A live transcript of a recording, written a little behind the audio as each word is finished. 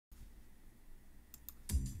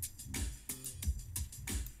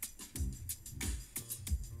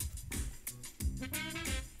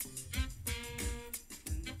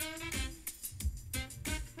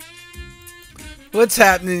What's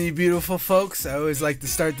happening, you beautiful folks? I always like to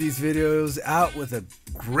start these videos out with a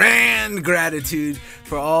grand gratitude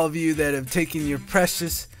for all of you that have taken your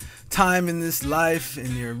precious time in this life and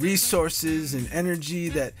your resources and energy.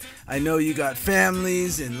 That I know you got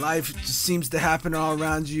families and life just seems to happen all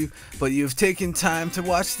around you, but you've taken time to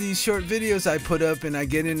watch these short videos I put up, and I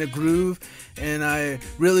get in a groove. And I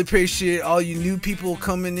really appreciate all you new people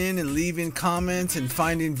coming in and leaving comments and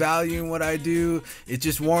finding value in what I do. It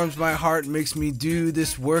just warms my heart and makes me do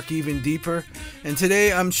this work even deeper. And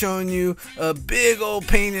today I'm showing you a big old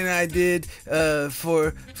painting I did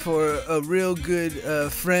for a real good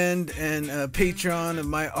friend and patron of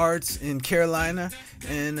my arts in Carolina.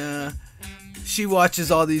 And she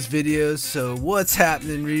watches all these videos. So what's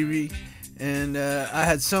happening, Riri? And I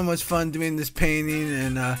had so much fun doing this painting,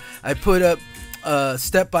 and I put up a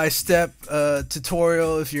step-by-step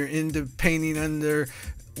tutorial if you're into painting under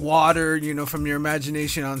water, you know, from your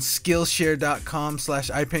imagination on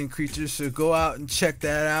skillshare.com/ipaintcreatures. So go out and check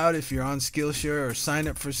that out if you're on Skillshare, or sign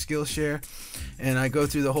up for Skillshare. And I go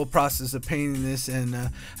through the whole process of painting this, and I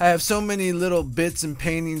have so many little bits and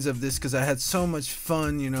paintings of this because I had so much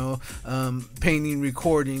fun, you know, painting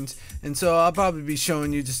recordings. And so I'll probably be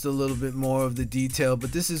showing you just a little bit more of the detail,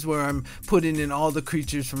 but this is where I'm putting in all the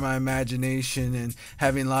creatures from my imagination and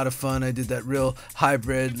having a lot of fun. I did that real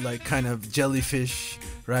hybrid, like kind of jellyfish,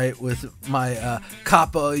 right, with my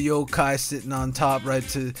kappa yokai sitting on top, right,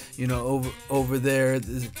 to, you know, over there,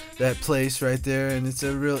 that place right there. And it's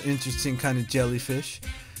a real interesting kind of jellyfish.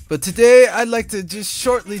 But today I'd like to just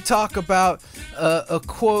shortly talk about a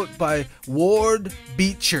quote by Ward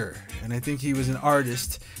Beecher, and I think he was an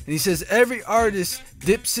artist. And he says, "Every artist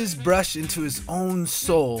dips his brush into his own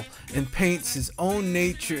soul and paints his own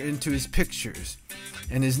nature into his pictures."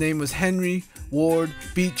 And his name was Henry Ward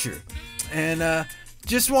Beecher. And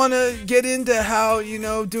just want to get into how, you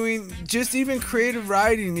know, doing just even creative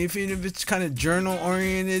writing, even if it's kind of journal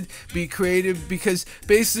oriented, be creative, because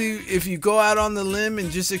basically if you go out on the limb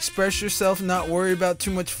and just express yourself, not worry about too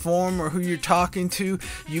much form or who you're talking to,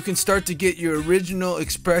 you can start to get your original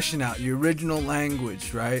expression out, your original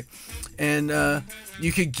language, right? And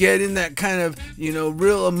you could get in that kind of, you know,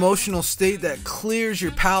 real emotional state that clears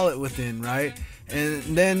your palette within, right?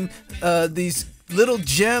 And then these little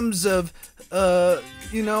gems of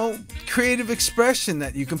you know, creative expression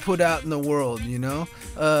that you can put out in the world, you know,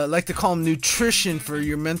 like to call them nutrition for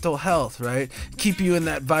your mental health, right? Keep you in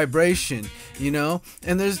that vibration, you know.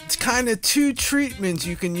 And there's kind of two treatments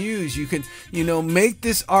you can use. You can, you know, make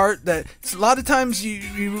this art that a lot of times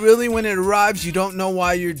you really, when it arrives, you don't know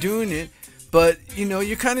why you're doing it. But, you know,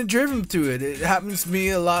 you're kind of driven to it. It happens to me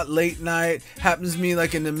a lot late night. Happens to me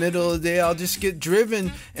like in the middle of the day. I'll just get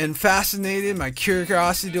driven and fascinated. My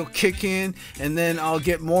curiosity will kick in. And then I'll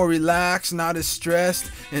get more relaxed, not as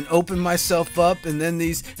stressed, and open myself up. And then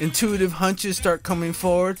these intuitive hunches start coming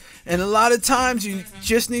forward. And a lot of times you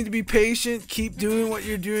just need to be patient. Keep doing what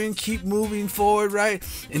you're doing. Keep moving forward, right?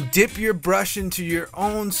 And dip your brush into your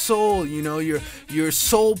own soul. You know, your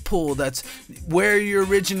soul pool. That's where your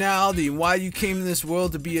originality, why you came in this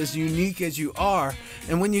world to be as unique as you are.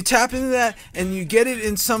 And when you tap into that and you get it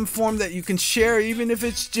in some form that you can share, even if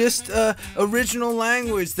it's just original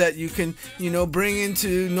language that you can, you know, bring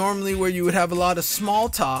into normally where you would have a lot of small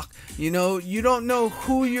talk, you know, you don't know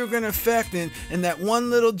who you're going to affect, and that one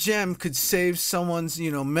little gem could save someone's, you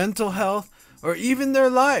know, mental health, or even their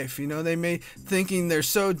life. You know, they may thinking they're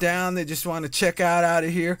so down, they just want to check out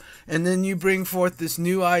of here. And then you bring forth this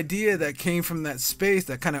new idea that came from that space,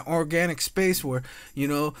 that kind of organic space where, you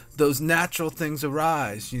know, those natural things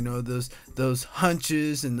arise, you know, those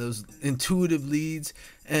hunches and those intuitive leads.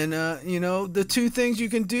 And, you know, the two things you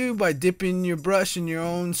can do by dipping your brush in your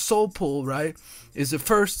own soul pool, right, is the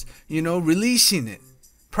first, you know, releasing it,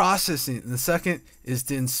 processing it. And the second is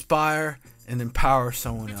to inspire and empower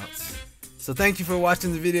someone else. So thank you for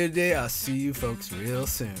watching the video today. I'll see you folks real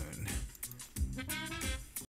soon.